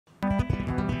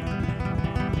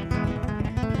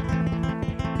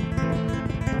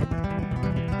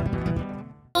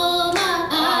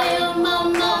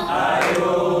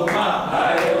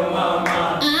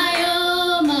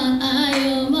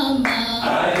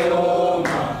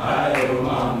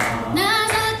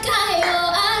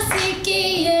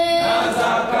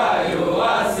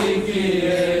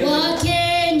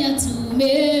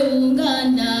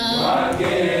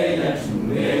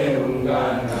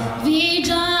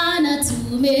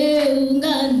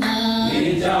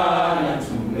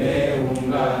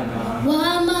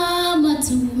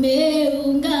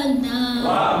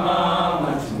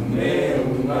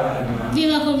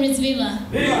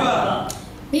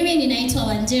Mimi ninaitwa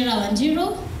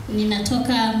Wanjiru,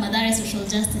 ninatoka Mathare Social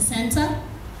Justice Center.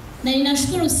 Na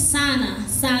ninashukuru sana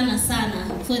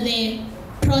for the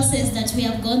process that we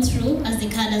have gone through as the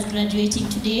cadres graduating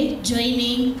today,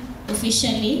 joining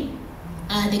officially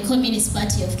the Communist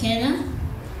Party of Kenya.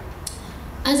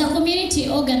 As a community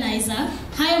organizer,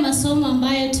 hayo masomo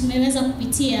ambayo tumeweza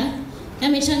kupitia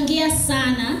yamechangia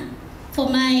sana for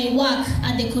my work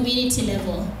at the community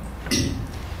level.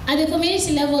 At the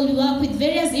community level, we work with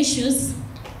various issues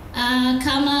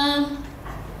kama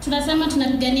tunasema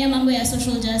tunapigania mambo ya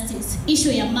social justice,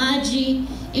 issue ya maji,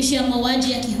 issue ya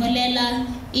mauaji ya kiholela,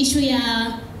 issue ya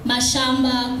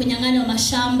mashamba, kunyang'anywa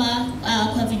mashamba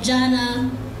kwa vijana.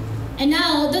 And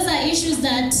now those are issues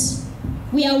that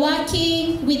we are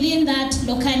working within that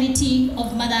locality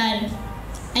of Mathare,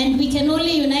 and we can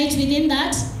only unite within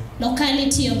that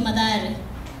locality of Mathare.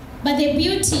 But the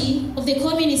beauty of the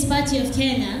Communist Party of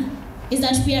Kenya is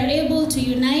that we are able to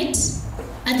unite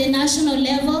at the national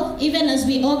level, even as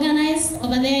we organize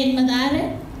over there in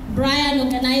Mathare. Brian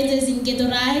organizes in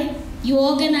Githurai, you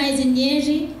organize in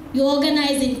Nyeri, you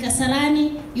organize in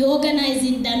Kasarani, you organize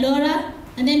in Dandora,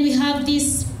 and then we have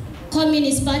this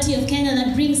Communist Party of Kenya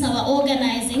that brings our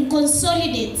organizing,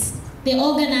 consolidates the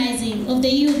organizing of the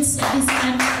youths of this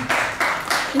country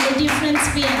in the different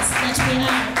spheres that we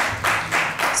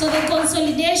are. So the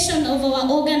consolidation of our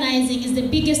organizing is the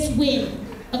biggest win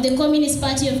of the Communist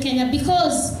Party of Kenya,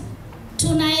 because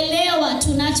tunaelewa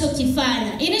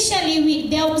tunachokifanya. Initially,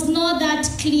 there was not that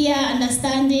clear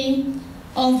understanding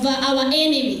of our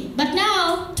enemy. But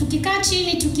now, tukikaa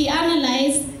chini,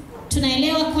 tukianalyze,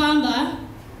 tunaelewa kwamba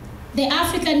the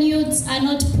African youths are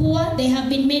not poor, they have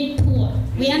been made poor.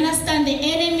 We understand the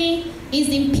enemy is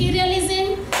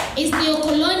imperialism, is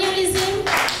neocolonialism,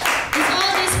 is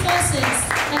all these forces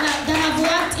that have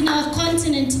worked in our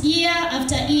continent year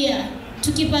after year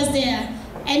to keep us there.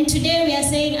 And today we are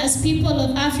saying, as people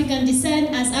of African descent,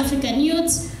 as African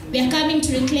youths, we are coming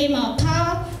to reclaim our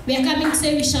power. We are coming to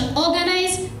say we shall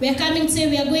organize. We are coming to say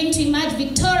we are going to emerge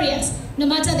victorious, no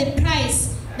matter the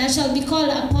price that shall be called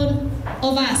upon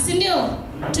of us. Sindio,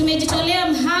 tumejitolea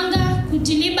mhanga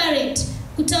kujiliberate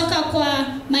kutoka kwa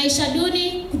maisha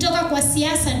duni, kutoka kwa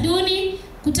siasa duni,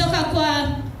 kutoka kwa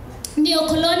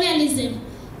neocolonialism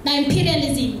na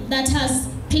imperialism that has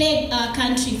plagued our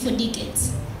country for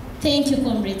decades. Thank you,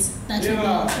 comrades. That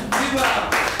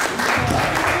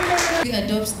we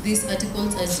adopt these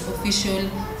articles as official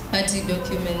party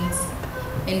documents,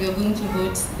 and we are going to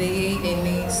vote the yay and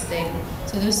nay style.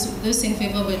 So those in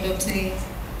favor of adopting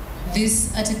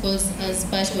these articles as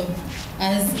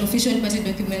official party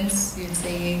documents, you'd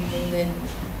say yay, and then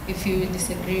if you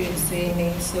disagree, you'd say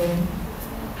nay. So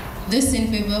those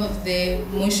in favor of the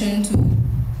motion to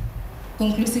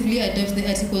conclusively adopt the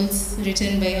articles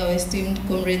written by our esteemed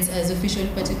comrades as official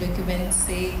party documents,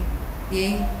 say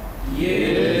yay.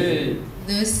 Yay.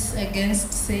 Those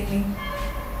against, say nay.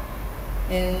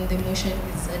 And the motion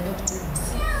is adopted.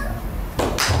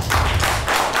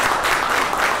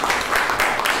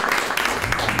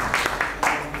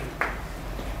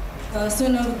 So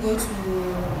now we go to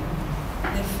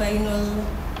the final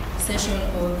session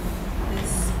of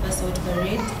this pass-out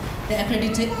parade, the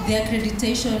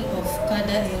accreditation of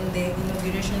Cadre in the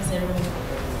inauguration ceremony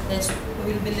that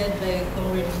will be led by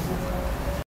Comrade Buka.